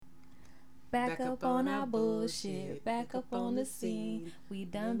Back up on our bullshit, back up on the scene. We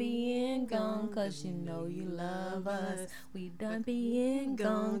done being gone cause you know you love us. We done being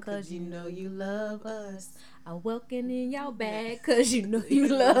gone cause you know you love us. I'm walking in your bag cause you know you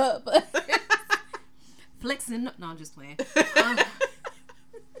love us. Flexing, no, I'm just playing.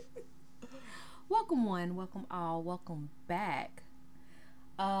 Welcome one, welcome all, welcome back.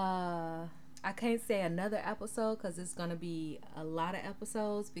 I can't say another episode because it's gonna be a lot of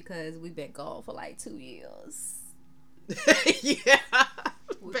episodes because we've been gone for like 2 years. Yeah,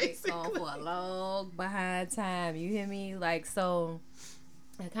 We've been gone for a long behind time. You hear me? Like, so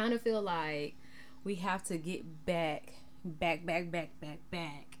I kind of feel like we have to get back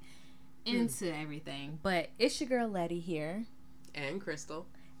into everything. But it's your girl Letty here, and Crystal,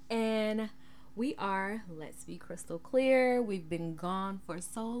 and we are, let's be crystal clear, we've been gone for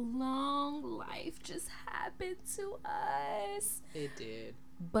so long. Life just happened to us. It did.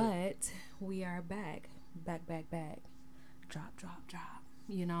 But we are back. Drop.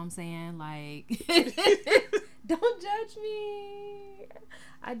 You know what I'm saying? Like, don't judge me.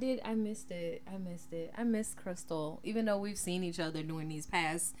 I missed it. I missed Crystal. Even though we've seen each other during these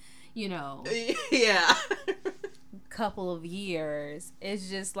past, yeah. couple of years, it's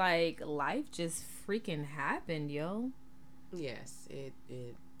just like life just freaking happened, yo. Yes, it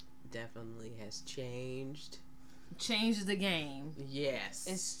definitely has changed The game. Yes,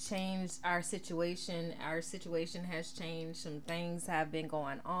 It's changed our situation has changed. Some things have been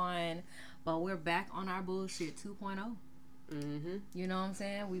going on, but we're back on our bullshit 2.0. You know what I'm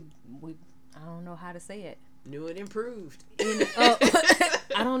saying? We I don't know how to say it. New and improved. I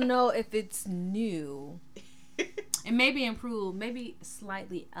don't know if it's new. It may be improved, maybe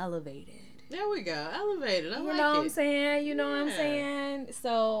slightly elevated. There we go. Elevated. I like it. You know what I'm saying? You know what I'm saying?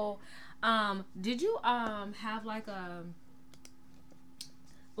 So, did you have like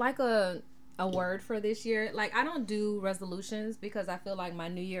a word for this year? Like, I don't do resolutions because I feel like my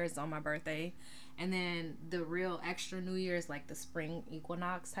New Year is on my birthday, and then the real extra New Year is like the spring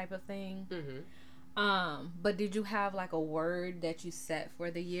equinox type of thing. But did you have like a word that you set for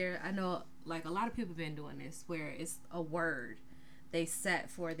the year? I know like a lot of people have been doing this where it's a word they set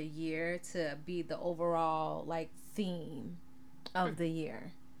for the year to be the overall like theme of the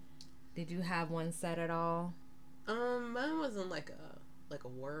year. Did you have one set at all? Mine wasn't like a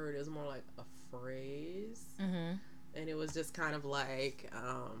word. It was more like a phrase. And it was just kind of like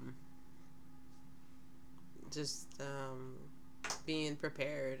being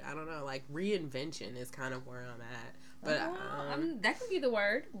prepared. I don't know, like reinvention is kind of where I'm at. But that could be the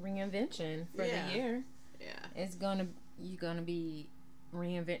word, reinvention for the year. Yeah, you're gonna be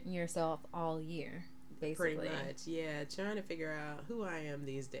reinventing yourself all year, basically. Pretty much, yeah. Trying to figure out who I am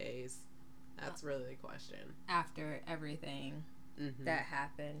these days. That's really the question. After everything that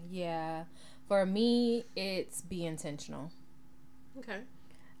happened, yeah. For me, it's be intentional. Okay.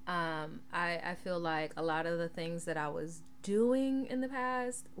 I feel like a lot of the things that I was doing in the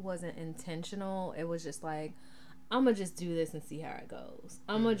past wasn't intentional. It was just like, I'm gonna just do this and see how it goes.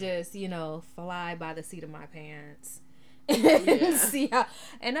 I'm gonna just, fly by the seat of my pants and see how.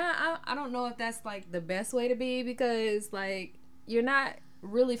 And I don't know if that's like the best way to be, because like you're not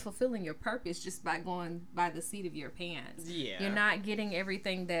really fulfilling your purpose just by going by the seat of your pants. Yeah. You're not getting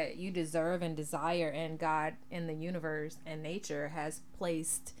everything that you deserve and desire, and God and the universe and nature has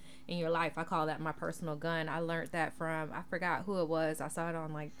placed in your life. I call that my personal gun. I learned that from, I forgot who it was. I saw it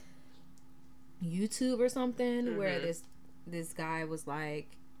on like YouTube or something, where this guy was like,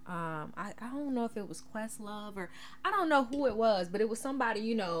 I don't know if it was Questlove or I don't know who it was, but it was somebody,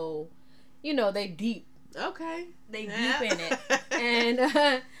 they deep. Okay. They deep in it.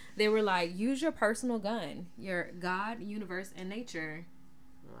 And they were like, use your personal gun, your God, universe, and nature.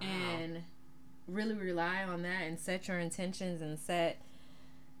 Wow. And really rely on that and set your intentions and set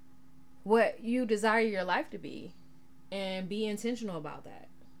what you desire your life to be and be intentional about that.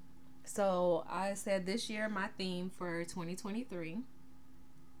 So I said this year, my theme for 2023.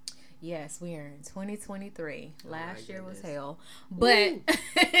 Yes, we are in 2023. Last year was hell. But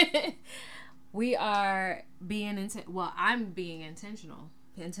we are being I'm being intentional.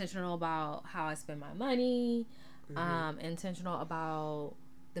 Intentional about how I spend my money. Intentional about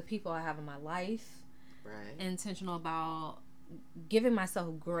the people I have in my life. Right. Intentional about giving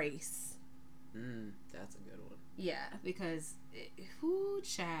myself grace. That's a good one. Yeah, because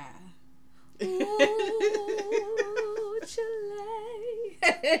child.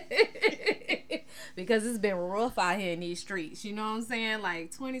 Because it's been rough out here in these streets. You know what I'm saying?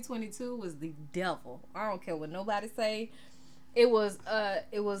 Like 2022 was the devil. I don't care what nobody say. It was a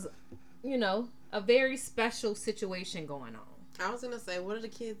very special situation going on. I was gonna say, what do the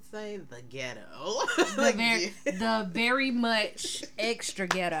kids say? The ghetto. The very much extra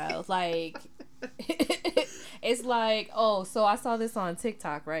ghetto. Like, it's like, oh, so I saw this on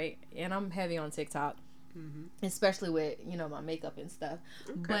TikTok, right? And I'm heavy on TikTok, especially with, my makeup and stuff.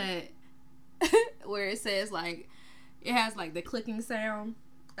 Okay. But where it says, like, it has, like, the clicking sound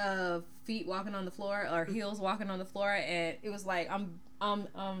of feet walking on the floor or heels walking on the floor. And it was like, I'm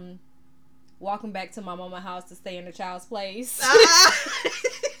walking back to my mama's house to stay in the child's place.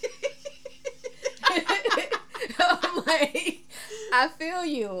 I'm like, I feel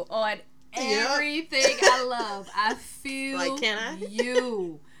you on everything I love. I feel like, can I?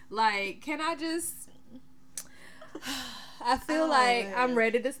 You. Like, can I just... I feel like man. I'm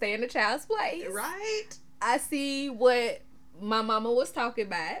ready to stay in the child's place. Right? I see what my mama was talking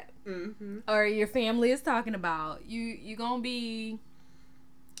about. Or your family is talking about. You're gonna be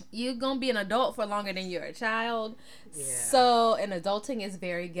an adult for longer than you're a child. Yeah. So, and adulting is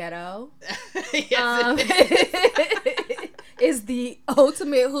very ghetto. It's the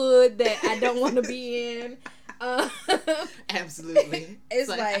ultimate hood that I don't want to be in. Absolutely. It's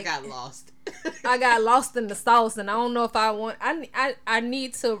like I got lost. I got lost in the sauce, and I don't know if I want. I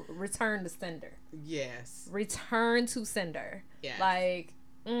need to return to sender. Yes. Return to sender. Yeah. Like,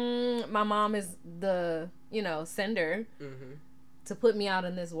 my mom is the sender. To put me out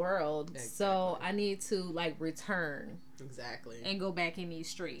in this world. Exactly. So I need to like return. Exactly. And go back in these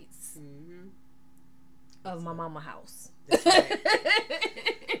streets of my mama house. That's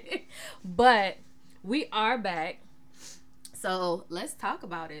right. But we are back. So let's talk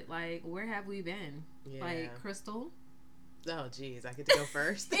about it. Like, where have we been? Yeah. Like, Crystal? Oh, geez. I get to go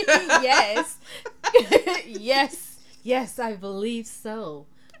first? Yes. Yes, I believe so.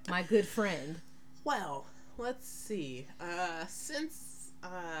 My good friend. Well, let's see. Since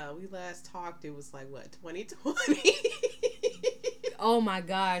we last talked, it was like, what, 2020? Oh my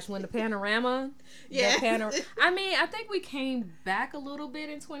gosh, when the panorama? Yeah. I mean, I think we came back a little bit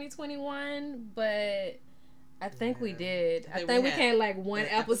in 2021, but I think we did. I think we came like one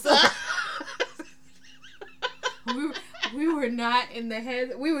episode. We were not in the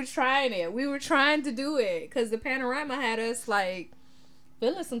head. We were trying it. We were trying to do it because the panorama had us like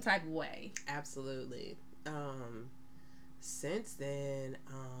feeling some type of way. Absolutely. Since then,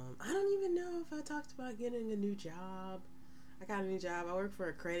 I don't even know if I talked about getting a new job. I got a new job. I work for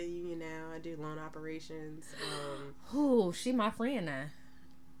a credit union now. I do loan operations. Ooh, she my friend now.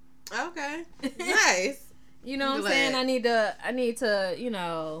 Okay. Nice. You know what I'm saying? I need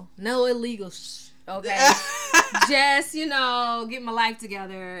to, no illegal okay. Just, get my life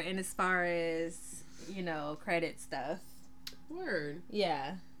together and as far as, credit stuff. Word.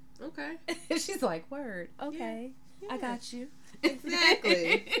 Yeah. Okay. She's like, word. Okay. Yeah. I got you.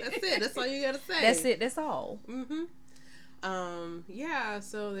 Exactly. That's it. That's all you gotta say. That's it. That's all. Yeah,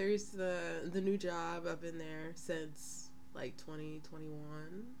 so there's the new job. I've been there since like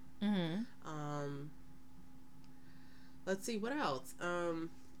 2021. Let's see what else.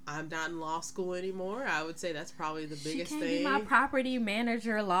 I'm not in law school anymore. I would say that's probably the biggest thing. She can't be my property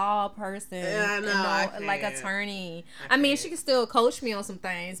manager, law person. Yeah, I know. Like attorney. I mean, she can still coach me on some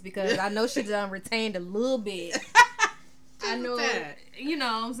things because I know she done retained a little bit. I know, you know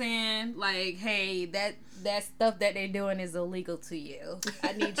what I'm saying? Like, hey, that stuff that they're doing is illegal to you.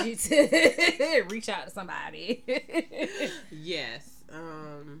 I need you to reach out to somebody. Yes.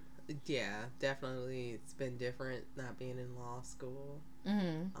 Yeah, definitely. It's been different not being in law school.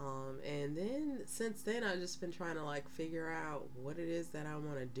 And then since then, I've just been trying to like figure out what it is that I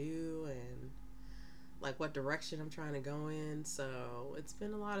want to do and like what direction I'm trying to go in. So it's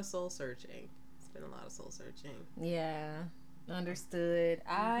been a lot of soul searching. Yeah, understood.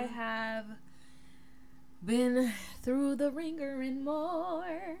 I have been through the ringer and more.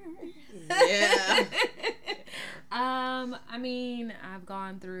 Yeah. I mean, I've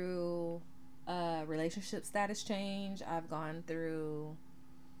gone through relationship status change. I've gone through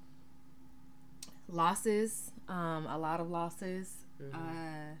losses, a lot of losses.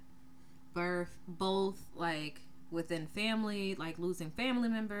 Both like within family, like losing family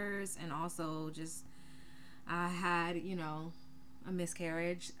members, and also just I had, a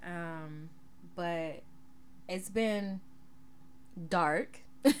miscarriage. But it's been dark.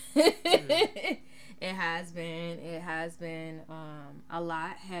 It has been a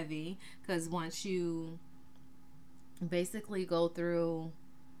lot heavy because once you basically go through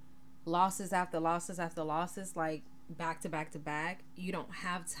losses after losses after losses, like back to back to back, you don't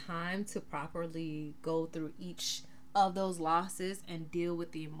have time to properly go through each of those losses and deal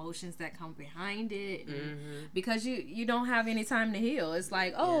with the emotions that come behind it, because you don't have any time to heal. It's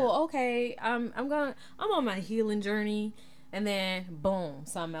like, okay, I'm on my healing journey. And then, boom,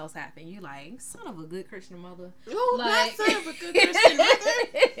 something else happened. You like, son of a good Christian mother. Oh, like, not son of a good Christian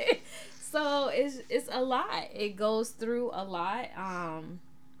mother. So it's a lot. It goes through a lot.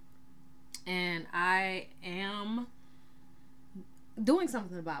 And I am doing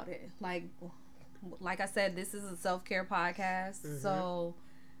something about it. Like I said, this is a self-care podcast. Mm-hmm. So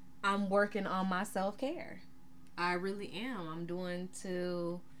I'm working on my self-care. I really am. I'm doing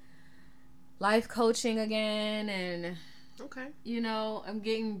life coaching again, and okay, I'm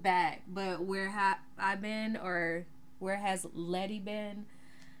getting back. But where have I been, or where has Letty been?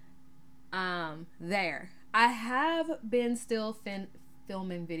 There. I have been still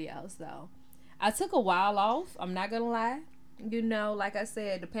filming videos though. I took a while off. I'm not gonna lie. Like I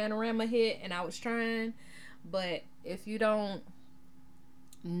said, the panorama hit, and I was trying. But if you don't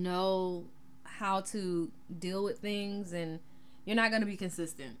know how to deal with things, and you're not gonna be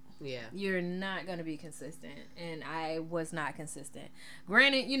consistent. Yeah. You're not going to be consistent. And I was not consistent.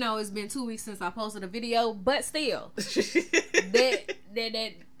 Granted, it's been 2 weeks since I posted a video, but still.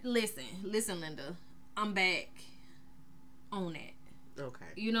 Listen, Linda. I'm back on that. Okay.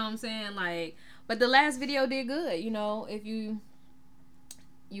 You know what I'm saying? But the last video did good. If you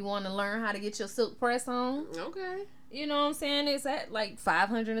want to learn how to get your silk press on. Okay. You know what I'm saying? It's at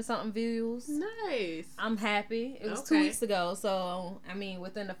 500 and something views. Nice. I'm happy. It was 2 weeks ago. So,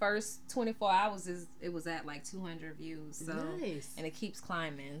 within the first 24 hours, it was at 200 views. So, nice. And it keeps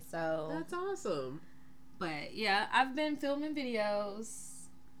climbing. So, that's awesome. But, yeah, I've been filming videos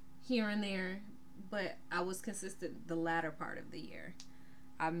here and there. But I was consistent the latter part of the year.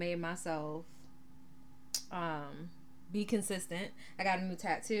 I made myself be consistent. I got a new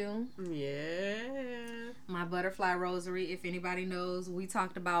tattoo. Yeah. My butterfly rosary. If anybody knows, we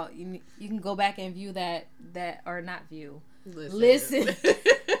talked about. You can go back and view that or not view. Listen.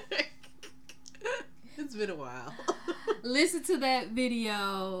 It's been a while. Listen to that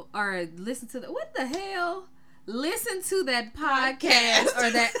video, or listen to what the hell? Listen to that podcast or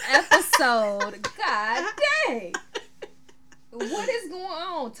that episode. God dang. What is going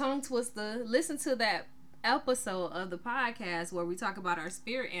on? Tongue twister. Listen to that episode of the podcast where we talk about our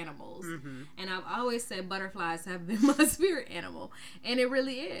spirit animals. Mm-hmm. And I've always said butterflies have been my spirit animal, and it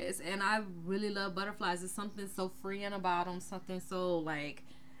really is. And I really love butterflies. It's something so freeing about them, something so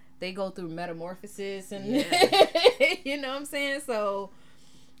they go through metamorphosis, and you know what I'm saying? So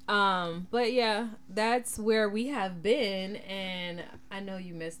but yeah, that's where we have been, and I know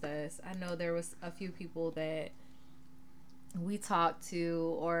you missed us. I know there was a few people that we talked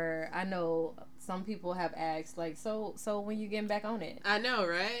to, or I know some people have asked, so when you getting back on it? I know,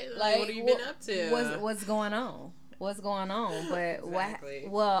 right? What have you been up to? What's going on? What's going on? But exactly.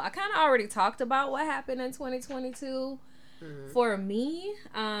 I kind of already talked about what happened in 2022 for me.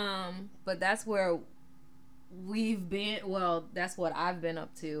 But that's where we've been. Well, that's what I've been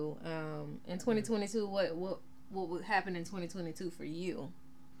up to. In 2022, what happened in 2022 for you?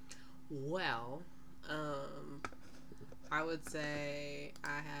 Well, I would say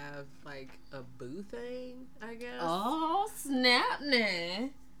I have a boo thing, I guess. Oh, snap, nah.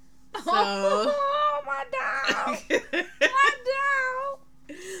 So, oh, my dog. My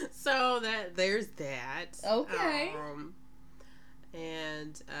dog. So there's that. Okay.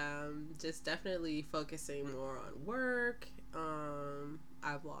 And just definitely focusing more on work.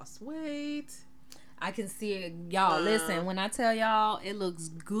 I've lost weight. I can see it. Y'all, listen, when I tell y'all it looks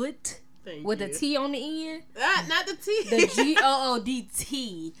good. With the T on the end. Not the T. The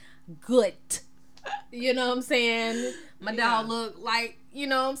GOODT. Good. You know what I'm saying? My dog look you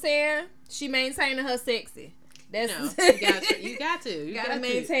know what I'm saying? She maintaining her sexy. That's you got to. You gotta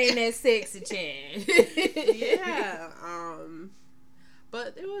maintain that sexy chan. Yeah.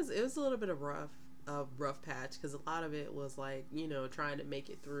 But it was a little bit of rough patch, because a lot of it was trying to make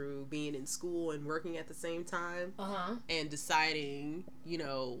it through being in school and working at the same time, and deciding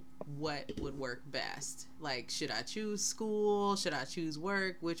what would work best. Should I choose school? Should I choose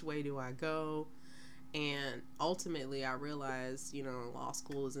work? Which way do I go? And ultimately I realized law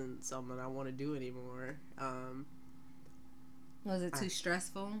school isn't something I want to do anymore. Was it too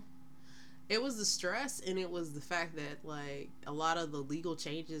stressful? It was the stress, and it was the fact that a lot of the legal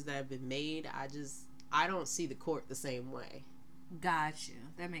changes that have been made, I don't see the court the same way. Gotcha.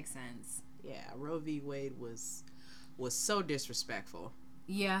 That makes sense. Yeah, Roe v. Wade was so disrespectful.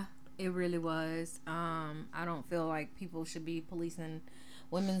 Yeah, it really was. I don't feel like people should be policing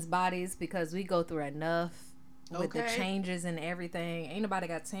women's bodies, because we go through enough with the changes and everything. Ain't nobody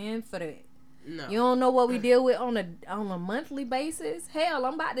got time for that. No. You don't know what we deal with on a monthly basis? Hell,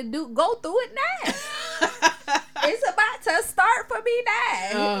 I'm about to go through it now. It's about to start for me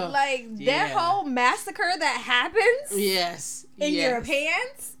now. That whole massacre that happens. Yes. In your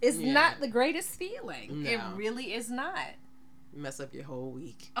pants is not the greatest feeling. No. It really is not. Mess up your whole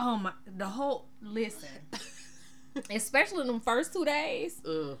week. Listen. Especially them first 2 days.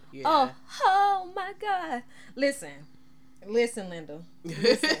 Yeah. Oh my God. Listen, Linda.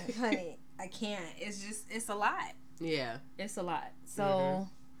 Listen, honey, I can't. It's a lot. Yeah. It's a lot. So,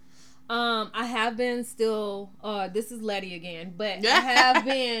 I have been still, this is Letty again, but I have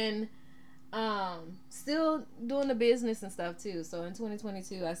been, still doing the business and stuff too. So in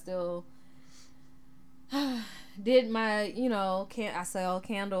 2022, I still did my, I sell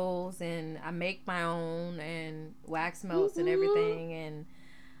candles and I make my own and wax melts and everything,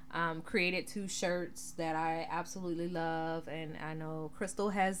 and created 2 shirts that I absolutely love, and I know Crystal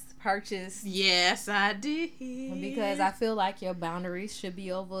has purchased. Yes, I did. Because I feel like your boundaries should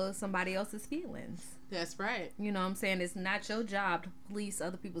be over somebody else's feelings. That's right. You know what I'm saying? It's not your job to police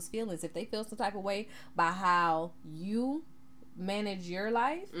other people's feelings. If they feel some type of way by how you manage your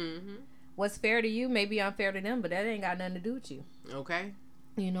life, what's fair to you may be unfair to them, but that ain't got nothing to do with you. Okay.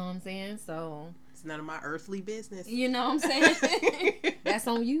 You know what I'm saying? So it's none of my earthly business. You know what I'm saying? That's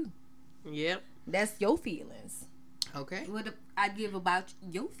on you. Yep. That's your feelings. Okay. What I give about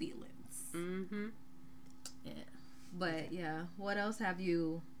your feelings. Yeah. But yeah, what else have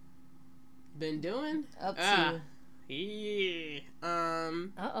you been doing? Up to? Yeah.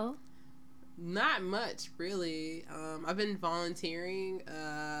 Not much, really. I've been volunteering.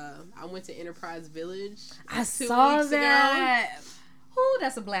 I went to Enterprise Village. I saw that. Ooh,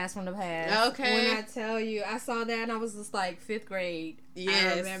 that's a blast from the past. Okay. When I tell you, I saw that and I was just like 5th grade.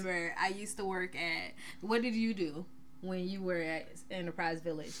 Yes. I remember I used to work at, what did you do when you were at Enterprise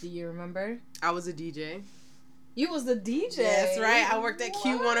Village? Do you remember? I was a DJ. You was a DJ? That's right. I worked at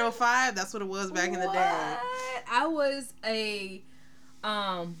Q105. That's what it was back in the day. I was a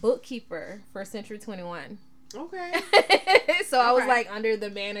bookkeeper for Century 21. Okay. So I was like under the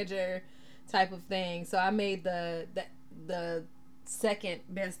manager type of thing. So I made the second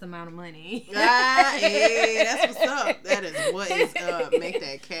best amount of money. Hey, that's what's up. That is what is up. Make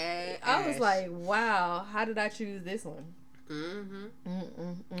that cash. I was like, wow, how did I choose this one?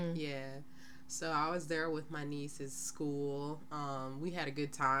 Yeah. So I was there with my niece's school. We had a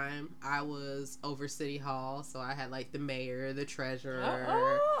good time. I was over City Hall, so I had like the mayor, the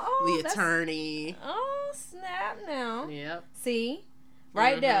treasurer, the attorney. Oh, snap now. Yep. See?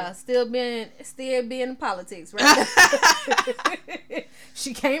 Right there. Still being in politics, right?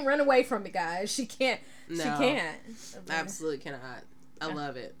 She can't run away from it, guys. She can't. No, she can't. Absolutely cannot. I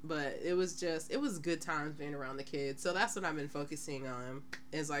love it. But it was good times being around the kids. So that's what I've been focusing on,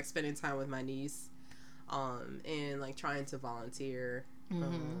 is like spending time with my niece, and like trying to volunteer.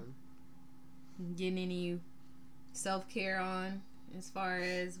 Getting any self-care on as far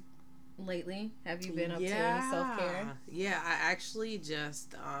as lately? Have you been up to any self-care? Yeah, I actually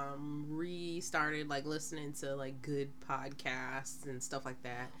just restarted like listening to like good podcasts and stuff like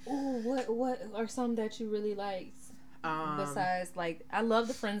that. Oh, what are some that you really liked? Besides, like, I love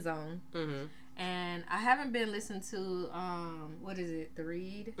The Friend Zone. And I haven't been listening to what is it, The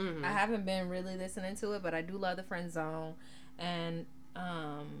Read? I haven't been really listening to it, but I do love The Friend Zone. And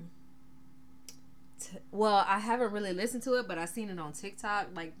well, I haven't really listened to it, but I've seen it on TikTok,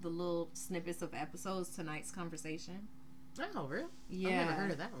 like the little snippets of episodes. Tonight's Conversation. Oh, really? Yeah. I've never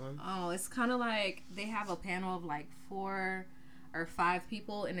heard of that one. Oh, it's kind of like they have a panel of like 4 or 5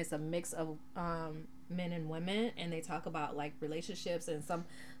 people, and it's a mix of men and women, and they talk about like relationships, and some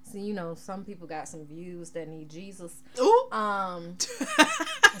people got some views that need Jesus. Ooh.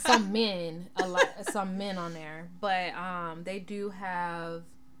 Some men on there, but they do have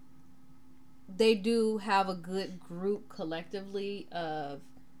a good group collectively of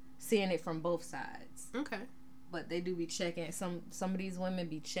seeing it from both sides. Okay. But they do be checking, some of these women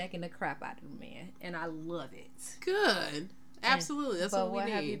be checking the crap out of the man, and I love it. Good. Absolutely. That's what we need. What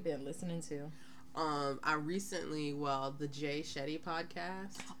have you been listening to? I recently, the Jay Shetty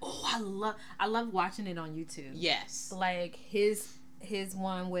podcast. Oh, I love watching it on YouTube. Yes. Like his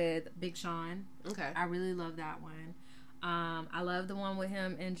one with Big Sean. Okay. I really love that one. I love the one with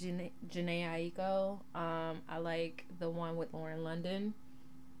him and Janae Aiko. I like the one with Lauren London.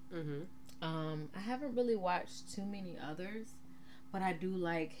 I haven't really watched too many others, but I do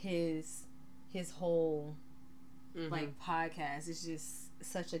like his whole like podcast. It's just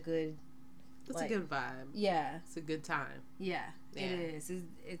such a good. It's a good vibe. Yeah. It's a good time. Yeah. It is.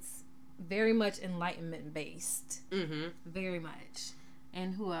 It's very much enlightenment based. Very much.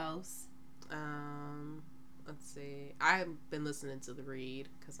 And who else? Let's see. I've been listening to The Read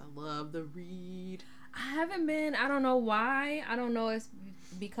because I love The Read. I haven't been. I don't know why. I don't know. It's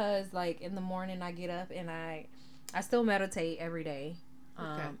because like in the morning I get up and I still meditate every day.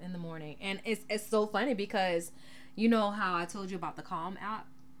 In the morning, and it's so funny because you know how I told you about the Calm app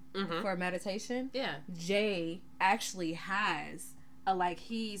for meditation. Yeah, Jay actually has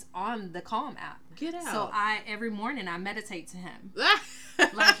he's on the Calm app. Get out. So every morning I meditate to him.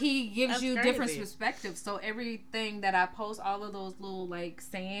 Like he gives you different perspectives. So everything that I post, all of those little like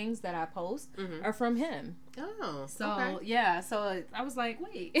sayings that I post are from him. Oh, so okay. Yeah. So I was like,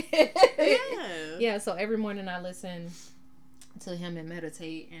 wait. Yeah. So every morning I listen to him and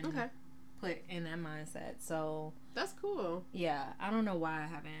meditate and put in that mindset. So that's cool. Yeah. I don't know why I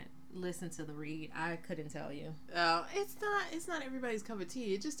haven't listened to the read. I couldn't tell you. Oh, it's not everybody's cup of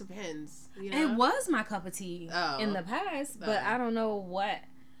tea. It just depends. You know? It was my cup of tea in the past, but I don't know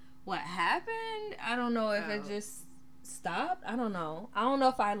what happened. I don't know if it just stopped. I don't know. I don't know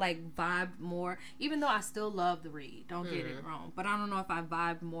if I like vibed more, even though I still love the read. Don't get it wrong, but I don't know if I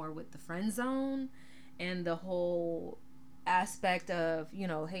vibed more with the friend zone and the whole aspect of, you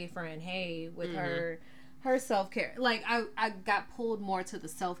know, hey friend, hey, with her self-care. Like I got pulled more to the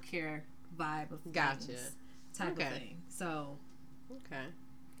self-care vibe of things, type of thing. So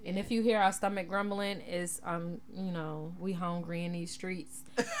and if you hear our stomach grumbling, is you know, we hungry in these streets.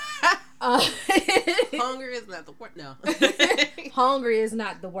 Hungry is not the word. No. Hungry is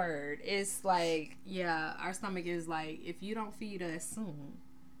not the word. It's like, yeah, our stomach is like, if you don't feed us soon,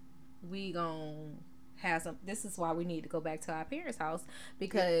 we gon' have some. This is why we need to go back to our parents' house,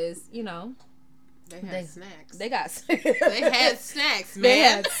 because you know they had snacks. They had snacks, man. They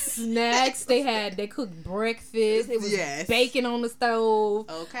had snacks. They cooked breakfast. It was bacon on the stove.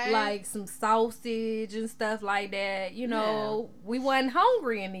 Okay, like some sausage and stuff like that. You know, we wasn't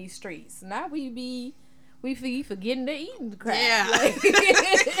hungry in these streets. Now we be forgetting to eat the crap. Yeah.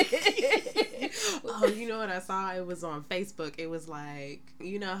 Oh, you know what I saw? It was on Facebook. It was like,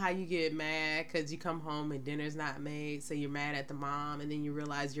 you know how you get mad because you come home and dinner's not made, so you're mad at the mom, and then you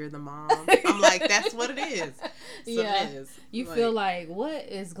realize you're the mom. I'm like, that's what it is. Yeah. It is. You like, feel like, what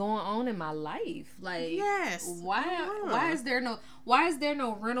is going on in my life? Like, yes. Why is there no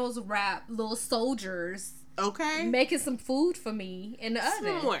Reynolds Wrap little soldiers making some food for me in the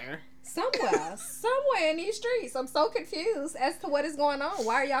oven? Somewhere in these streets. I'm so confused as to what is going on.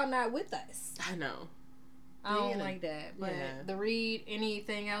 Why are y'all not with us? I know. I don't like that. But the read,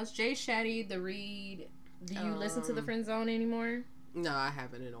 anything else? Jay Shetty, the read. Do you listen to the Friend Zone anymore? No, I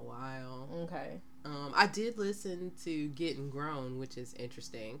haven't in a while. Okay. I did listen to Getting Grown, which is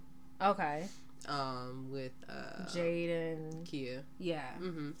interesting. Okay. With Jade and Kia. Yeah.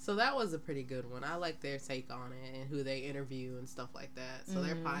 So that was a pretty good one. I like their take on it and who they interview and stuff like that. So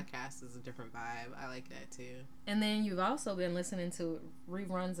their podcast is a different vibe. I like that too. And then you've also been listening to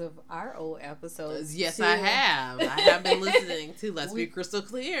reruns of our old episodes. Yes, too. I have. I have been listening to Let's Be Crystal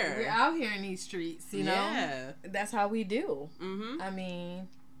Clear. We're out here in these streets, you know? Yeah. That's how we do. I mean,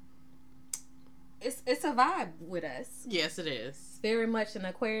 it's a vibe with us. Yes, it is. Very much an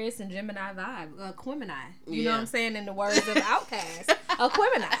Aquarius and Gemini vibe. Aquemini. You know what I'm saying? In the words of Outkast.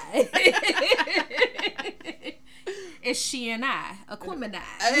 Aquemini. It's she and I. Aquemini.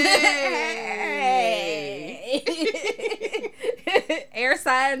 Hey. Air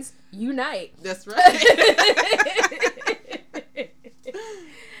signs unite. That's right.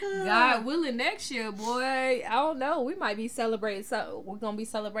 God willing, next year, boy, I don't know. We might be celebrating. So we're gonna be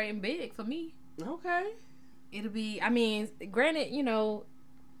celebrating big for me. Okay. It'll be, I mean, granted, you know,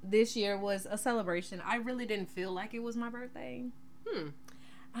 this year was a celebration. I really didn't feel like it was my birthday.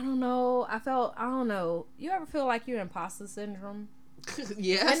 I don't know. I don't know. You ever feel like you're imposter syndrome?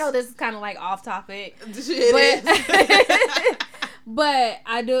 Yes. I know this is kind of like off topic. It is. But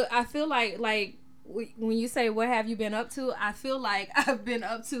I do. I feel like when you say, what have you been up to? I feel like I've been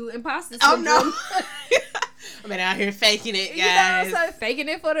up to imposter syndrome. Oh, no. I've been out here faking it, guys. You know, so faking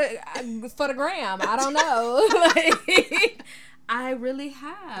it for the gram. I don't know. Like, I really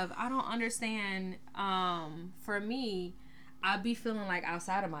have. I don't understand. For me, I'd be feeling like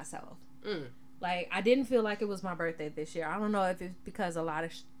outside of myself. Like, I didn't feel like it was my birthday this year. I don't know if it's because a lot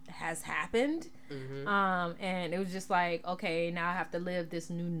of has happened. And it was just like, okay, now I have to live this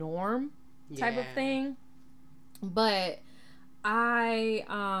new norm type of thing. But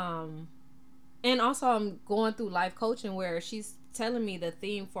and also I'm going through life coaching where she's telling me the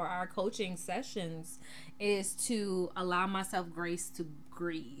theme for our coaching sessions is to allow myself grace to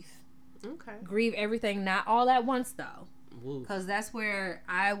grieve. Okay. Grieve everything, not all at once though. Because that's where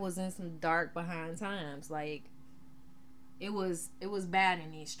I was in some dark behind times. Like, it was bad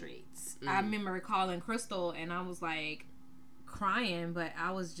in these streets. I remember calling Crystal and I was like, crying, but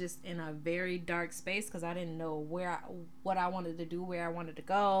I was just in a very dark space because I didn't know what I wanted to do, where I wanted to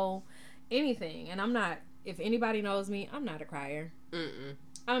go, anything. And I'm not. If anybody knows me, I'm not a crier.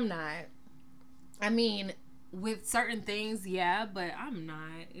 I'm not. I mean, with certain things, yeah, but I'm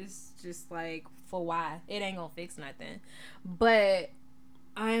not. It's just like, for why? It ain't gonna fix nothing. But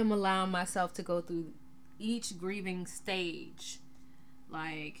I am allowing myself to go through each grieving stage.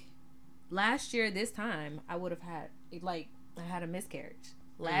 Like, last year, this time, I would have had, like, I had a miscarriage.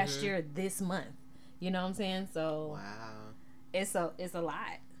 Last year, this month. You know what I'm saying? So, wow. It's a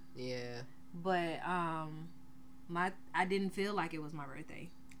lot. Yeah. But, I didn't feel like it was my birthday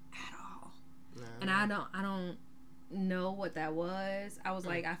at all. No. And I don't know what that was. I was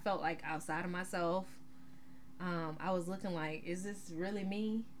like, I felt like outside of myself. I was looking like, is this really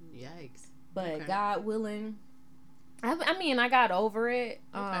me? Yikes. But God willing, I mean, I got over it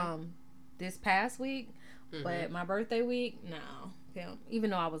this past week, but my birthday week, no. Even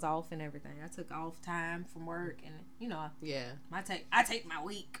though I was off and everything, I took off time from work, and I take my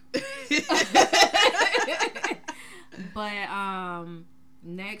week. But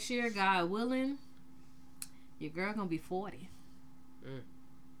next year, God willing, your girl gonna be 40.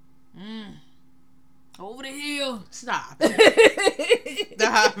 Over the hill. Stop it.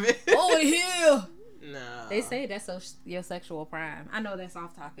 Stop it. Over the hill. No. They say that's your sexual prime. I know that's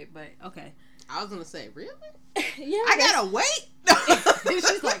off topic, but okay. I was gonna say, really? Yeah. I gotta wait.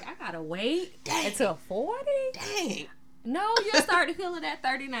 She's like, I gotta wait until 40. Dang. No, you'll start to feel it at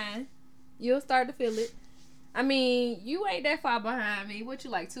 39. You'll start to feel it. I mean, you ain't that far behind me. What, you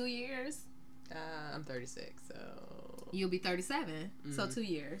like 2 years? I'm 36, so you'll be 37. So 2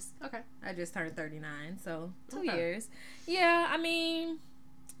 years. Okay. I just turned 39, so 2 years. Yeah, I mean,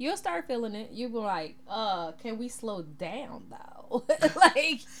 you'll start feeling it. You'll be like, can we slow down though?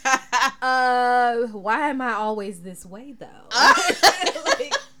 Like, why am I always this way though?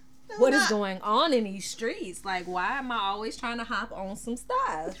 Like, what is going on in these streets? Like, why am I always trying to hop on some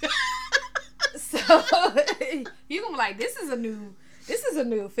stuff? So you're gonna be like, this is a new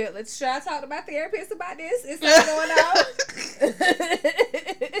fit. Should I talk to my therapist about this? Is something going on?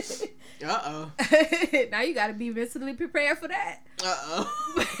 Now you gotta be mentally prepared for that.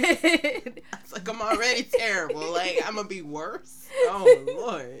 It's like, I'm already terrible. Like, I'm gonna be worse. Oh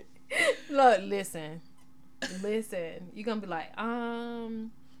Lord. Look, listen. You're gonna be like, I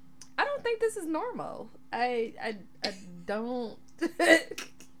don't think this is normal. I don't.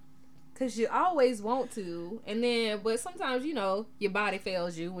 Because you always want to, and then, but sometimes, your body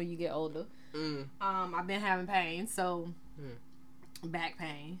fails you when you get older. I've been having pain, so back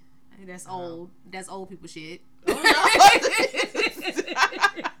pain. That's old. That's old people shit. Oh, no.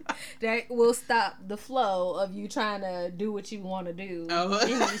 That will stop the flow of you trying to do what you want to do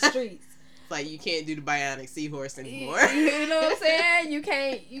in these streets. Like, you can't do the bionic seahorse anymore. You know what I'm saying? You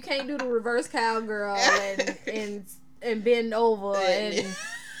can't do the reverse cowgirl and bend over and.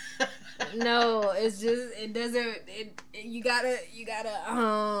 No, it's just, it doesn't, you gotta,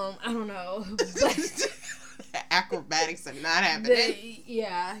 I don't know. Acrobatics are not happening. You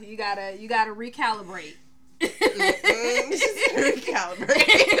gotta recalibrate.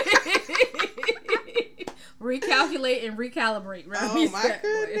 Recalculate and recalibrate. Oh my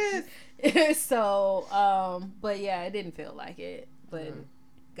goodness. So, but yeah, it didn't feel like it. But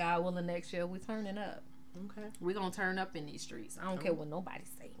God willing, next year we're turning up. Okay. We're gonna turn up in these streets. I don't care what nobody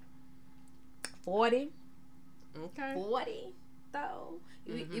say. 40. Okay. 40 though.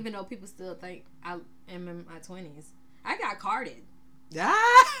 Even though people still think I am in my 20s. I got carded.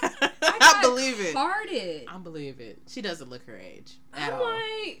 I believe it. Carded. I believe it. She doesn't look her age at all.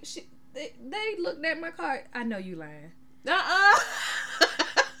 Like, they looked at my card. I know you lying. Like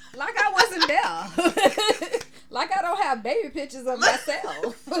I wasn't there. Like I don't have baby pictures of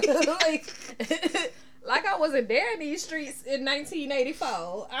myself. Like I wasn't there in these streets in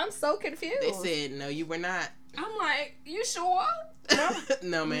 1984. I'm so confused. They said, no, you were not. I'm like, you sure?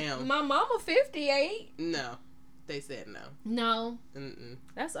 No, ma'am. My mama 58. No. They said no. No. Mm-mm.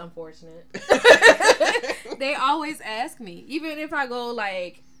 That's unfortunate. They always ask me. Even if I go,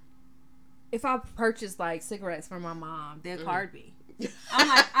 like, if I purchase, like, cigarettes for my mom, they'll card me. I'm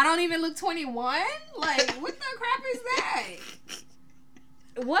like, I don't even look 21? Like, what the crap is that?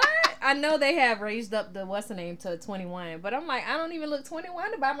 What? I know they have raised up the what's the name to 21, but I'm like, I don't even look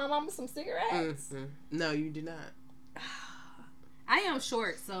 21 to buy my mama some cigarettes. Mm-hmm. No, you do not. I am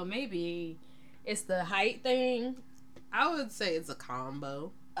short, so maybe it's the height thing. I would say it's a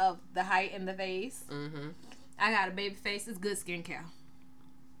combo of the height and the face. Mm-hmm. I got a baby face. It's good skincare.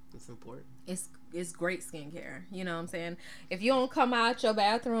 It's important. It's it's great skincare. You know what I'm saying? If you don't come out your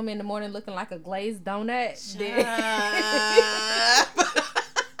bathroom in the morning looking like a glazed donut,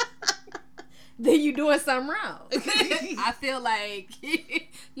 then you doing something wrong. I feel like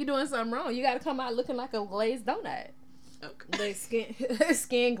you doing something wrong. You got to come out looking like a glazed donut. Okay. The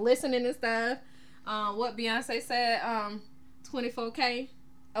skin glistening and stuff. What Beyonce said, 24K.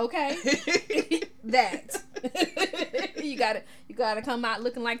 Okay. That. you gotta come out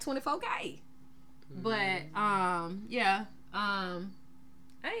looking like 24K. But yeah. I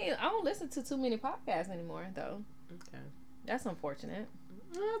don't listen to too many podcasts anymore though. Okay. That's unfortunate.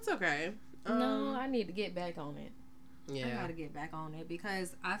 That's okay. No, I need to get back on it. Yeah. I gotta get back on it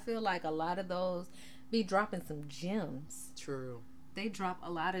because I feel like a lot of those be dropping some gems. True. They drop a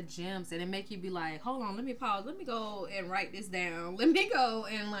lot of gems and it make you be like, hold on, let me pause. Let me go and write this down. Let me go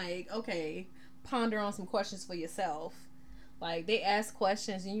and like, okay, ponder on some questions for yourself. Like they ask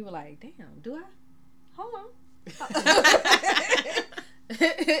questions and you were like, damn, do I? Hold on.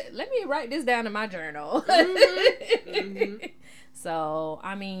 Let me write this down in my journal. Mm-hmm. So,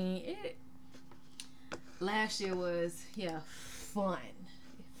 I mean, last year was, fun.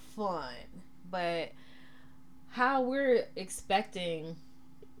 But how we're expecting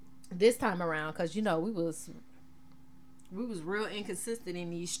this time around, because, you know, we was real inconsistent in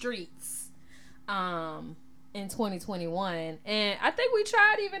these streets in 2021. And I think we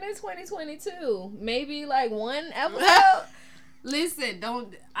tried even in 2022. Maybe like one episode. Listen,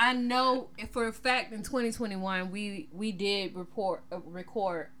 I know for a fact in 2021 we did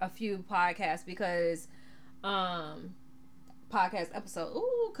record a few podcasts because podcast episode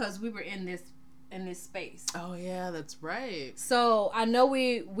because we were in this space. Oh yeah, that's right. So I know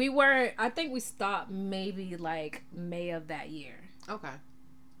we weren't. I think we stopped maybe like May of that year. Okay.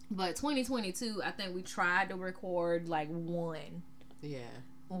 But 2022, I think we tried to record like one. Yeah.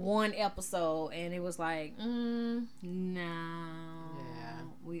 One episode and it was like no.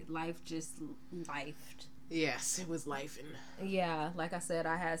 Yeah. Life just lifed. Yes, it was lifing. Yeah, like I said,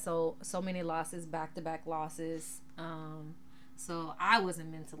 I had so many losses, back-to-back losses. So I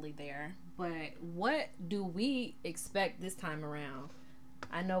wasn't mentally there. But what do we expect this time around?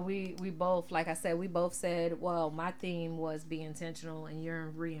 I know we both, like I said, we both said, well, my theme was be intentional and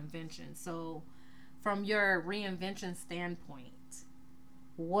your reinvention. So from your reinvention standpoint,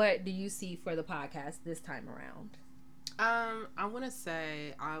 what do you see for the podcast this time around? I want to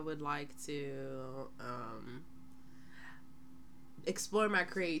say I would like to explore my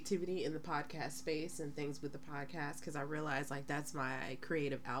creativity in the podcast space and things with the podcast because I realized like that's my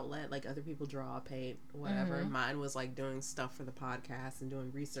creative outlet. Like other people draw, paint, whatever. Mm-hmm. Mine was like doing stuff for the podcast and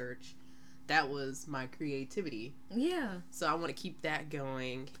doing research. That was my creativity. Yeah. So I want to keep that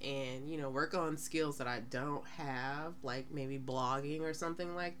going and, you know, work on skills that I don't have, like maybe blogging or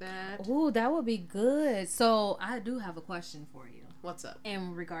something like that. Ooh, that would be good. So I do have a question for you. What's up?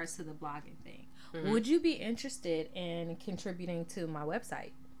 In regards to the blogging thing. Mm-hmm. Would you be interested in contributing to my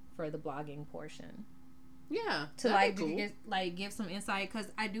website for the blogging portion? Yeah. To like, cool. Give some insight because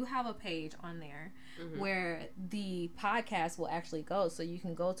I do have a page on there. Mm-hmm. Where the podcast will actually go, so you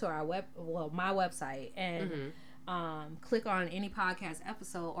can go to our my website and mm-hmm. Click on any podcast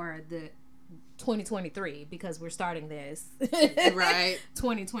episode or the 2023 because we're starting this right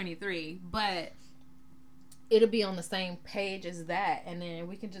 2023, but it'll be on the same page as that, and then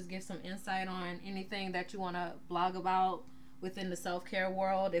we can just give some insight on anything that you want to blog about within the self-care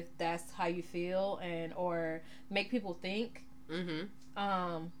world if that's how you feel and or make people think. Mm-hmm.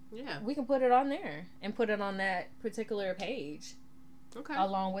 Yeah, we can put it on there and put it on that particular page. Okay.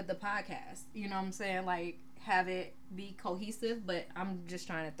 Along with the podcast. You know what I'm saying? Like, have it be cohesive, but I'm just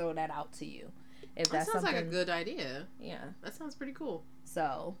trying to throw that out to you. If that sounds like a good idea. Yeah. That sounds pretty cool.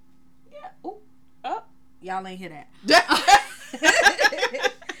 So, yeah. Oh, y'all ain't hear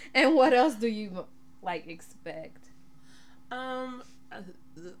that. And what else do you, like, expect? Our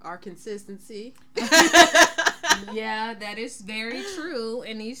consistency. Yeah, that is very true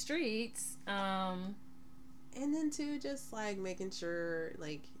in these streets. And then too, just like making sure,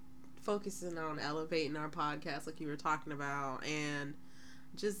 like focusing on elevating our podcast, like you were talking about, and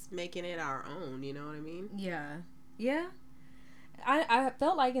just making it our own. You know what I mean? Yeah. I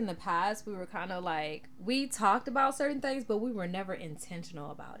felt like in the past we were kind of like we talked about certain things, but we were never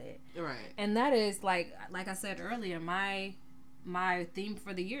intentional about it. Right. And that is like I said earlier, my theme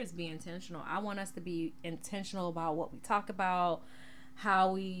for the year is be intentional. I want us to be intentional about what we talk about,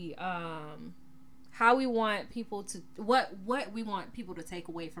 how we want people to what we want people to take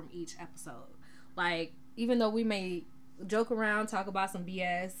away from each episode. Like even though we may joke around, talk about some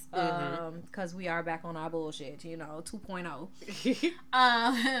BS, because we are back on our bullshit, 2.0.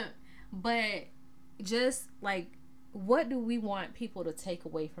 But just like, what do we want people to take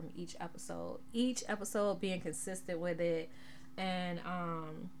away from each episode? Each episode being consistent with it, and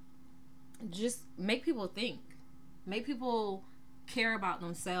just make people think, make people care about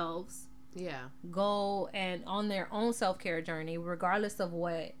themselves. Yeah. Go and on their own self-care journey, regardless of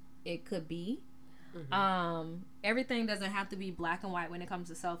what it could be. Everything doesn't have to be black and white when it comes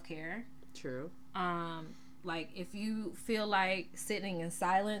to self-care. True. Like, if you feel like sitting in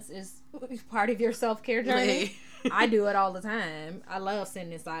silence is part of your self-care journey, I do it all the time. I love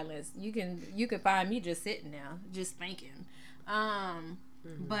sitting in silence. You can find me just sitting there, just thinking.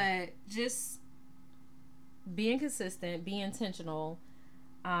 But just being consistent, be intentional,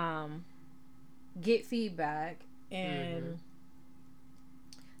 get feedback, and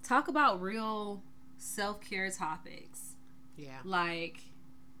talk about real self-care topics. Yeah. Like,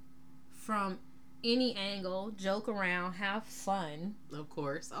 from any angle, joke around, have fun. Of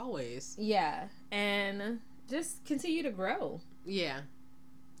course, always. Yeah, and just continue to grow. Yeah,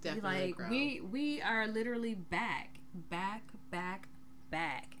 definitely. Like, grow. We are literally back,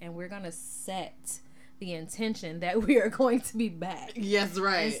 and we're gonna set the intention that we are going to be back. Yes,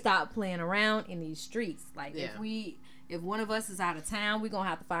 right. And stop playing around in these streets. Like, if one of us is out of town, we're gonna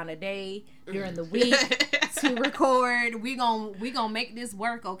have to find a day during the week to record. We gonna make this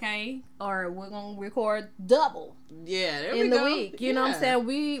work, okay? Or we're gonna record double. Yeah, there in we the go. week. You know what I'm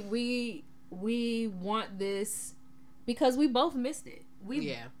saying? We want this because we both missed it.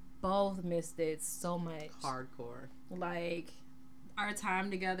 We both missed it so much. Hardcore. Like, our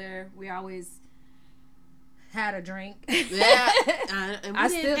time together, we always had a drink. Yeah, and we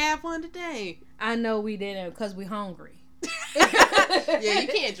didn't have one today. I know we didn't because we hungry. Yeah, you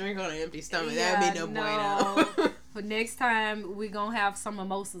can't drink on an empty stomach. That'd be no bueno. But next time we gonna have some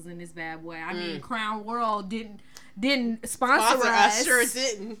mimosas in this bad boy. I mean, Crown World didn't sponsor us. Sure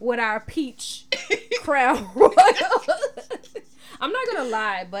didn't. With our peach Crown Royal. I'm not gonna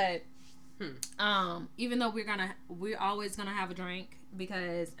lie, but even though we're always gonna have a drink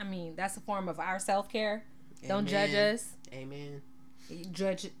because I mean that's a form of our self-care. Don't judge us. Amen.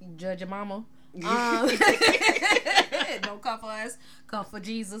 Judge your mama. Don't come for us. Come for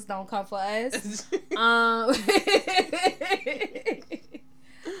Jesus. Don't come for us.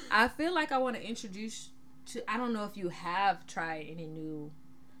 I feel like I want to introduce to. I don't know if you have tried any new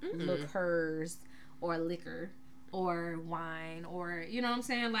liqueurs or liquor or wine or you know what I'm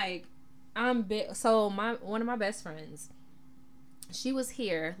saying. Like so one of my best friends, she was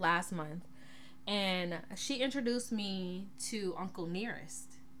here last month, and she introduced me to Uncle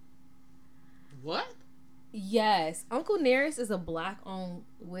Nearest. What? Yes. Uncle Nearest is a black-owned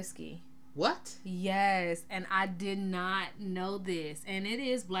whiskey. What? Yes. And I did not know this. And it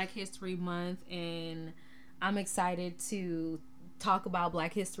is Black History Month. And I'm excited to talk about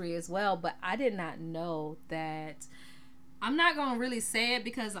Black history as well. But I did not know that. I'm not going to really say it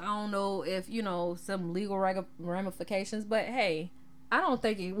because I don't know if, some legal ramifications. But, hey, I don't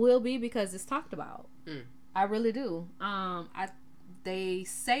think it will be because it's talked about. I really do. They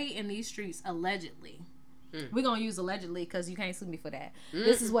say in these streets, allegedly. We're going to use allegedly because you can't sue me for that.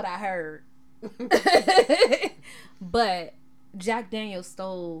 This is what I heard. But Jack Daniels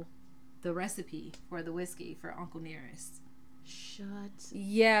stole the recipe for the whiskey for Uncle Nearest. Shut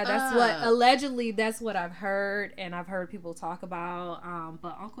Yeah, that's allegedly, that's what I've heard. And I've heard people talk about.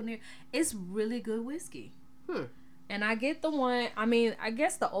 But Uncle Nearest, it's really good whiskey. And I get the one, I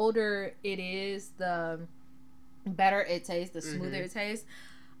guess the older it is, the better it tastes, the smoother it tastes.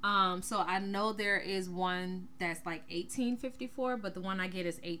 So I know there is one that's like 1854, but the one I get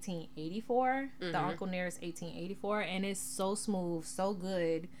is 1884. The Uncle Nearest 1884, and it's so smooth, so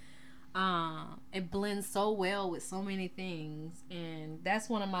good. It blends so well with so many things, and that's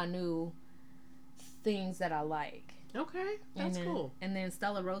one of my new things that I like. Okay, that's cool. And then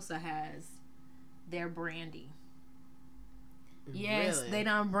Stella Rosa has their brandy. Yes, really? They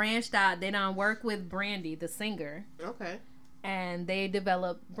done branched out. They done work with Brandy, the singer. Okay. And they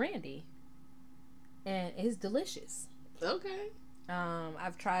developed brandy. And it's delicious. Okay.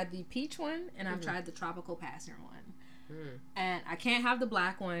 I've tried the peach one and I've tried the tropical passion one. And I can't have the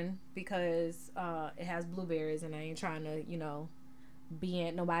black one because it has blueberries and I ain't trying to, be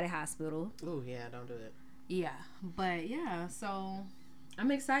at nobody hospital. Oh, yeah, don't do it. Yeah. But yeah, so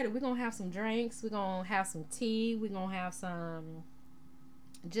I'm excited. We're going to have some drinks. We're going to have some tea. We're going to have some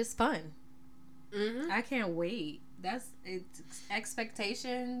just fun. I can't wait. It's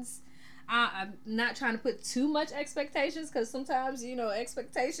expectations. I'm not trying to put too much expectations because sometimes,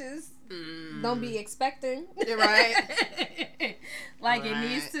 expectations don't be expecting. Right. Like it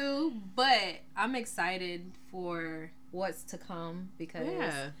needs to. But I'm excited for what's to come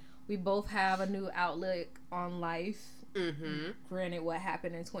because we both have a new outlook on life. Mm-hmm. Granted, what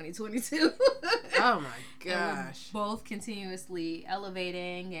happened in 2022. Oh my gosh. Both continuously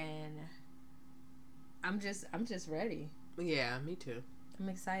elevating, and I'm just ready. Yeah, me too. I'm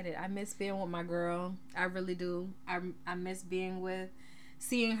excited. I miss being with my girl. I really do. I miss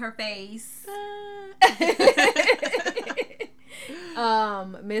seeing her face.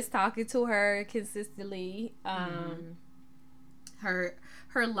 Miss talking to her consistently.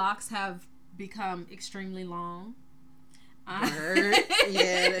 Her locks have become extremely long.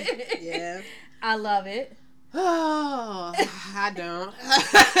 Yeah. I love it. Oh, I don't.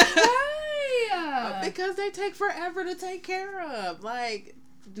 Why? Because they take forever to take care of. Like,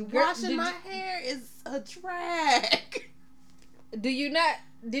 washing my hair is a drag. Did you not?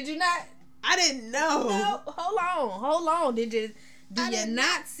 I didn't know. No, hold on. Do you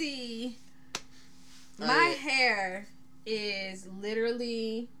not see? My hair is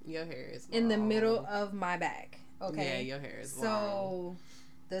literally your hair is in the middle of my back. Okay. Yeah, your hair is long. So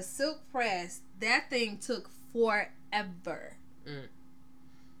the silk press, that thing took forever.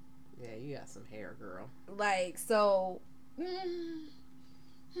 Yeah, you got some hair, girl. Like, so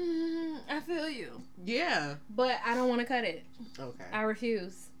I feel you. Yeah. But I don't want to cut it. Okay. I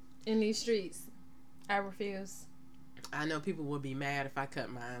refuse. In these streets, I refuse. I know people would be mad if I cut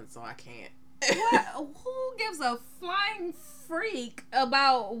mine, so I can't. What? Who gives a flying freak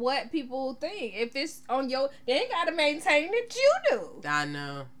about what people think? If it's on they ain't gotta maintain it. You do. I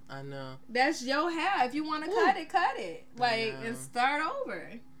know. That's your hair. If you want to cut it. Like, and start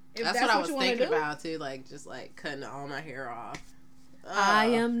over. If that's what I was thinking about too. Like, just like cutting all my hair off. I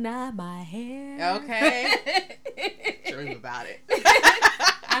am not my hair. Okay. Dream about it.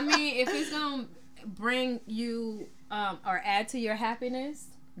 I mean, if it's gonna bring you or add to your happiness,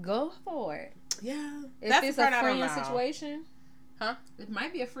 go for it. Yeah. If it's a freeing situation, huh? It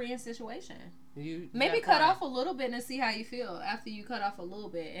might be a freeing situation. You maybe cut off a little bit and see how you feel after you cut off a little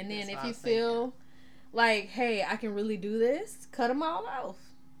bit, and then if you feel like, hey, I can really do this, cut them all off.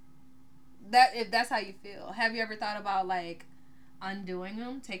 If that's how you feel. Have you ever thought about like undoing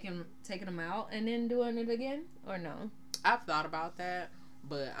them, taking them out, and then doing it again, or no? I've thought about that,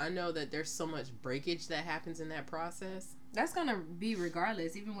 but I know that there's so much breakage that happens in that process. That's gonna be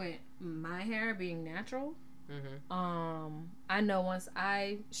regardless, even with my hair being natural. Mm-hmm. I know once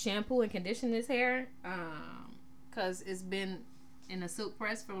I shampoo and condition this hair, cause it's been in a silk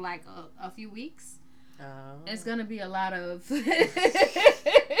press for like a few weeks. It's gonna be a lot of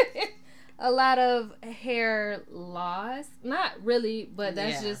hair loss. Not really, but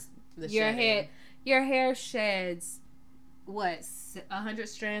that's just your hair. Your hair sheds 100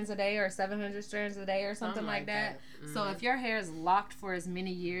 strands a day or 700 strands a day or something like that. Mm-hmm. So if your hair is locked for as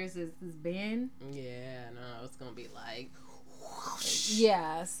many years as it's been, it's gonna be like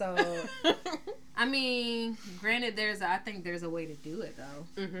yeah. So I mean, granted, I think there's a way to do it though.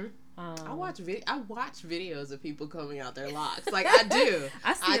 Mm-hmm. I watch videos of people combing out their locks. Like I do.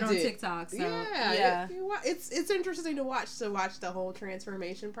 I see it on TikTok. So yeah. It's interesting to watch the whole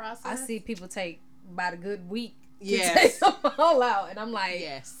transformation process. I see people take about a good week. Yes. Take them all out, and I'm like,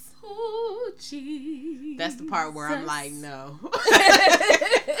 yes. Oh, Jesus. That's the part where I'm like, no.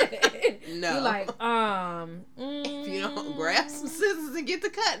 No. You're like, if you don't grab some scissors and get the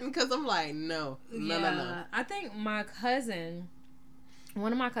cutting, because I'm like, no. I think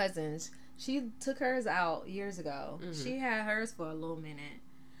one of my cousins, she took hers out years ago. Mm-hmm. She had hers for a little minute.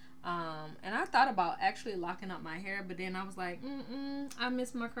 And I thought about actually locking up my hair, but then I was like, I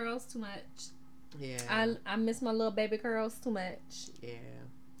miss my curls too much. Yeah. I miss my little baby curls too much. Yeah.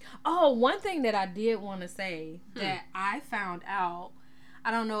 Oh, one thing that I did want to say that I found out,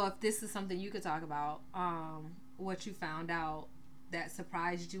 I don't know if this is something you could talk about, what you found out that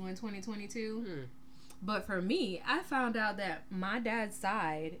surprised you in 2022. But for me, I found out that my dad's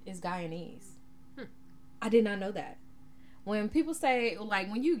side is Guyanese. I did not know that. When people say, like,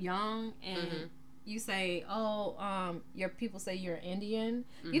 when you young and you say, your people say you're Indian,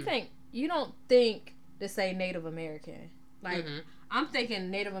 you don't think to say Native American. Like, I'm thinking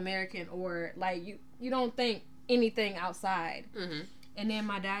Native American, or like you don't think anything outside. And then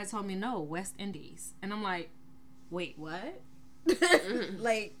my dad told me, no, West Indies. And I'm like, wait, what?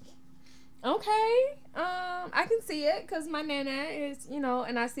 Like, okay, I can see it, because my nana is,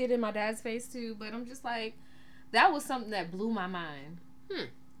 and I see it in my dad's face too, but I'm just like, that was something that blew my mind.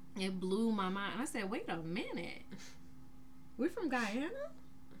 It blew my mind. I said, wait a minute. We're from Guyana?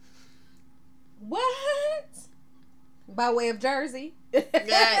 What? By way of Jersey?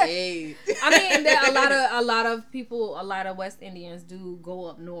 Hey. I mean, there are a lot of people, a lot of West Indians do go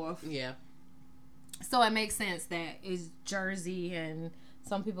up north. Yeah. So it makes sense that it's Jersey and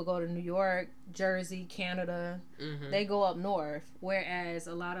Some people go to New York, Jersey, Canada. Mm-hmm. They go up north. Whereas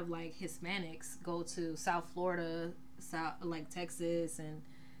a lot of like Hispanics go to South Florida, South like Texas and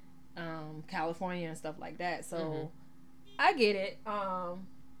California and stuff like that. So I get it.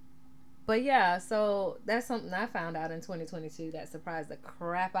 But yeah, so that's something I found out in 2022 that surprised the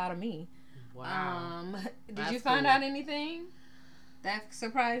crap out of me. Wow. Did you find out anything that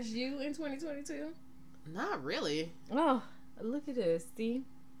surprised you in 2022? Not really. Oh, look at this. See?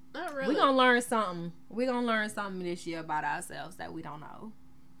 Not really. We're going to learn something. We're going to learn something this year about ourselves that we don't know.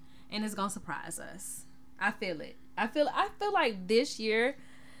 And it's going to surprise us. I feel it. I feel like this year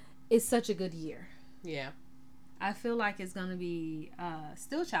is such a good year. Yeah. I feel like it's going to be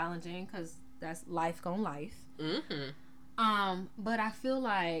still challenging because that's life gon' life. Mm-hmm. But I feel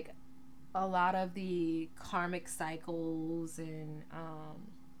like a lot of the karmic cycles and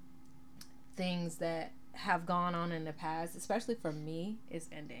things that have gone on in the past, especially for me, is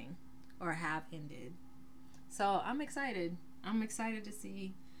ending or have ended. So I'm excited. I'm excited to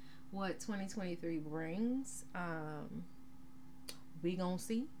see what 2023 brings. We gonna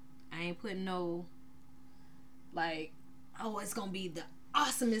see. I ain't putting no like, oh, it's gonna be the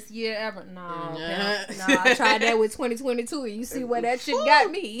awesomest year ever. No, I tried that with 2022 and you see where that shit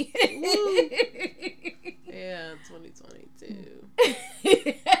got me. Yeah, 2022.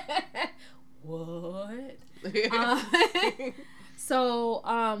 What? So,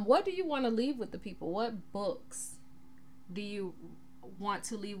 what do you want to leave with the people? What books do you want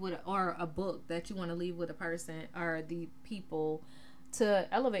to leave with, or a book that you want to leave with a person or the people to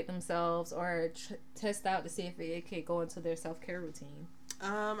elevate themselves or test out to see if it could go into their self-care routine?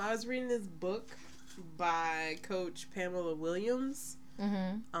 I was reading this book by Coach Pamela Williams.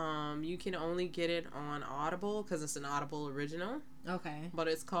 Mm-hmm. You can only get it on Audible because it's an Audible original. Okay. But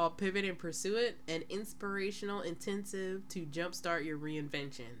it's called Pivot and Pursue It, an inspirational intensive to jumpstart your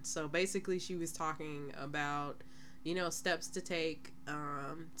reinvention. So basically she was talking about, steps to take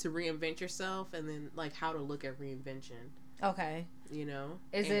to reinvent yourself and then like how to look at reinvention. Okay.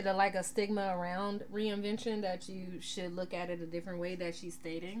 Is it like a stigma around reinvention that you should look at it a different way that she's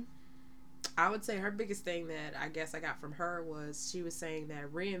stating? I would say her biggest thing that I guess I got from her was she was saying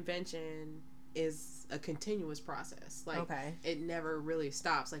that reinvention is a continuous process. Like, It never really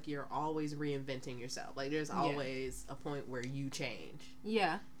stops. Like, you're always reinventing yourself. Like, there's always a point where you change.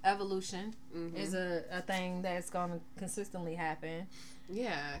 Yeah. Evolution is a thing that's going to consistently happen.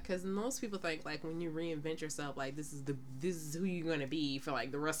 Yeah, because most people think, like, when you reinvent yourself, like, this is who you're going to be for,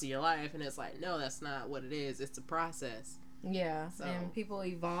 like, the rest of your life. And it's like, no, that's not what it is. It's a process. Yeah. So. And people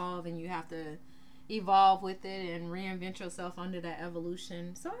evolve, and you have to evolve with it and reinvent yourself under that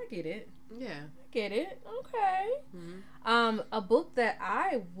evolution. So I get it. Yeah. I get it. Okay. Mm-hmm. A book that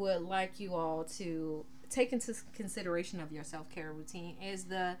I would like you all to take into consideration of your self-care routine is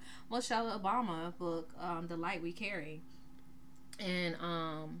the Michelle Obama book, The Light We Carry. And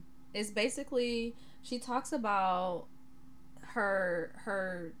it's basically, she talks about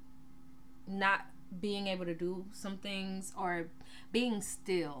her not being able to do some things or being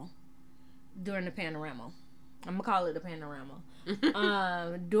still during the panorama. I'm gonna call it the panorama.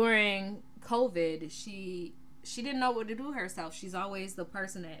 During COVID, she didn't know what to do herself. She's always the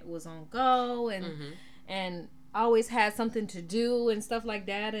person that was on go and always had something to do and stuff like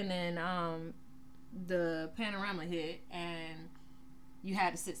that. And then the panorama hit and you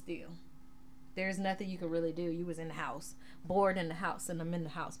had to sit still. There's nothing you could really do. You was in the house, bored in the house, and I'm in the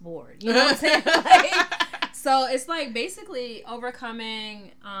house bored. You know what I'm saying? So it's like basically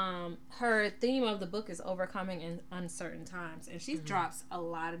overcoming, her theme of the book is overcoming in uncertain times. And she drops a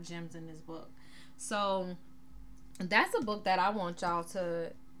lot of gems in this book. So that's a book that I want y'all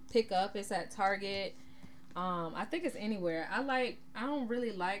to pick up. It's at Target. I think it's anywhere. I don't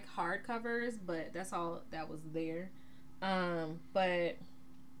really like hardcovers, but that's all that was there. But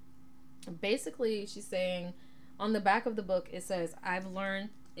basically she's saying on the back of the book, it says, I've learned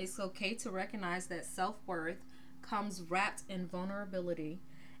it's okay to recognize that self-worth comes wrapped in vulnerability,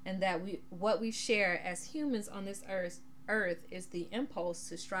 and that what we share as humans on this earth is the impulse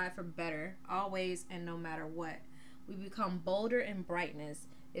to strive for better, always and no matter what. We become bolder in brightness.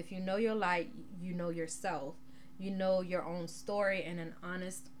 If you know your light, you know yourself. You know your own story in an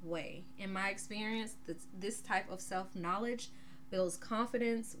honest way. In my experience, this type of self-knowledge builds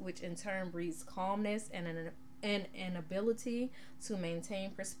confidence, which in turn breeds calmness and an ability to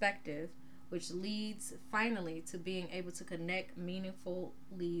maintain perspective, which leads finally to being able to connect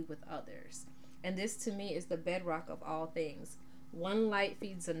meaningfully with others. And this to me is the bedrock of all things. One light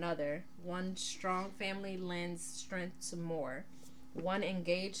feeds another. One strong family lends strength to more. One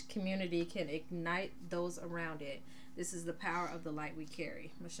engaged community can ignite those around it. This is the power of the light we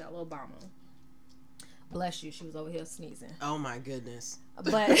carry. Michelle Obama. Bless you. She was over here sneezing. Oh my goodness.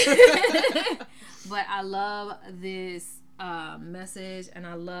 But but I love this message, and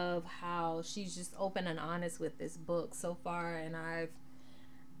I love how she's just open and honest with this book so far, and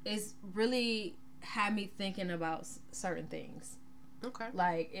it's really had me thinking about certain things. Okay.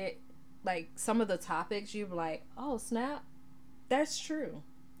 Like some of the topics you're like, oh snap, that's true.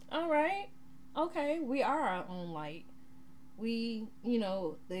 All right. Okay, we are our own light. We,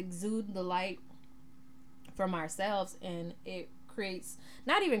 exude the light from ourselves, and it creates,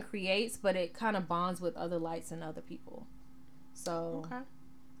 not even creates, but it kind of bonds with other lights and other people. So, okay.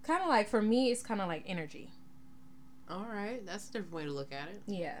 Kind of like, for me, it's kind of like energy. All right. That's a different way to look at it.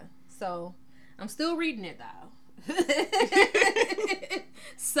 Yeah. So, I'm still reading it, though.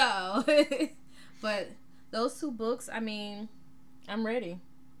 So, but those 2 books, I mean, I'm ready.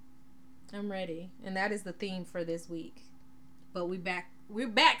 And that is the theme for this week. But we're back,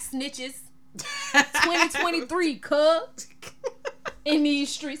 snitches. 2023, cub. In these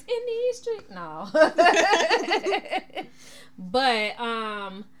streets. No. But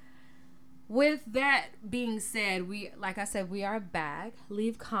with that being said, like I said, we are back.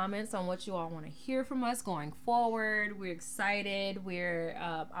 Leave comments on what you all want to hear from us going forward. We're excited. We're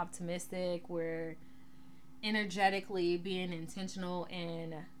optimistic. We're energetically being intentional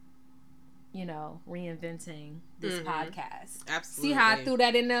and reinventing this podcast. Absolutely. See how I threw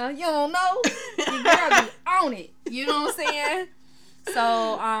that in there? You don't know? You gotta be on it. You know what I'm saying?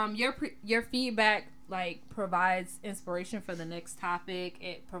 So, your feedback provides inspiration for the next topic.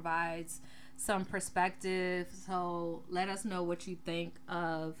 It provides some perspective. So let us know what you think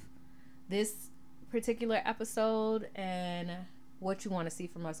of this particular episode and what you want to see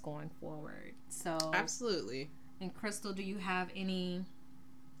from us going forward. So absolutely. And Crystal, do you have any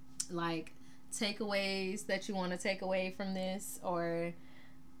takeaways that you want to take away from this, or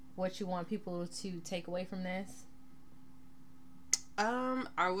what you want people to take away from this?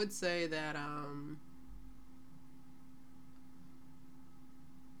 I would say that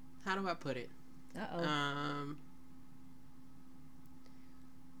how do I put it?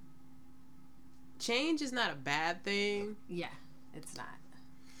 Change is not a bad thing. Yeah, it's not.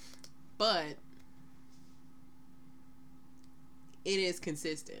 But it is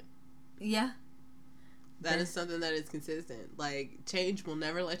consistent. Yeah. That is something that is consistent. Change will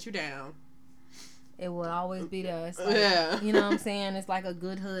never let you down. It will always be there. It's yeah. You know what I'm saying? It's like a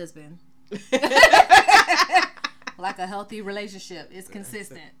good husband. Like a healthy relationship. It's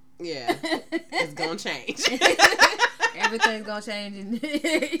consistent. Yeah. It's going to change. Everything's going to change.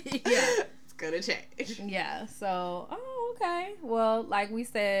 Yeah. It's going to change. Yeah. So, okay. Well, like we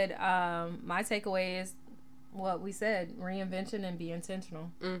said, my takeaway is what we said. Reinvention and be intentional.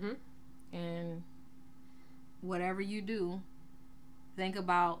 Mm-hmm. And whatever you do, think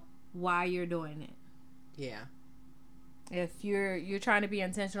about why you're doing it. Yeah. If you're trying to be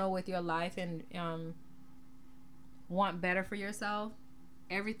intentional with your life and want better for yourself,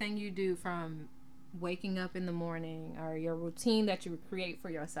 everything you do, from waking up in the morning or your routine that you create for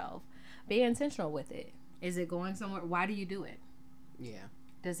yourself, be intentional with it. Is it going somewhere? Why do you do it? Yeah.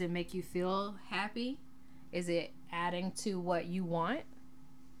 Does it make you feel happy? Is it adding to what you want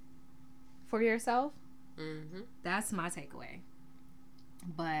for yourself? Mm-hmm. That's my takeaway.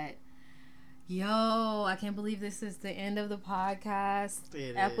 But I can't believe this is the end of the podcast.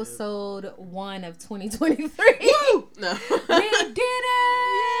 It Episode is. 1 of 2023. Woo! No. We did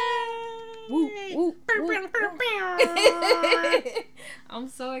it! Woo, woo, woo, woo. I'm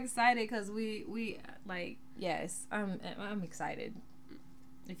so excited because we yes, I'm excited.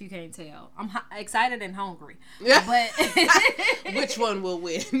 If you can't tell, I'm excited and hungry. But which one will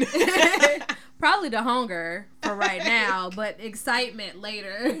win? Probably the hunger for right now, but excitement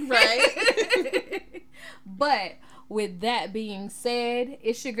later. Right. But with that being said,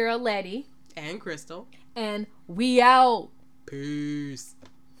 it's your girl Letty and Crystal, and we out. Peace.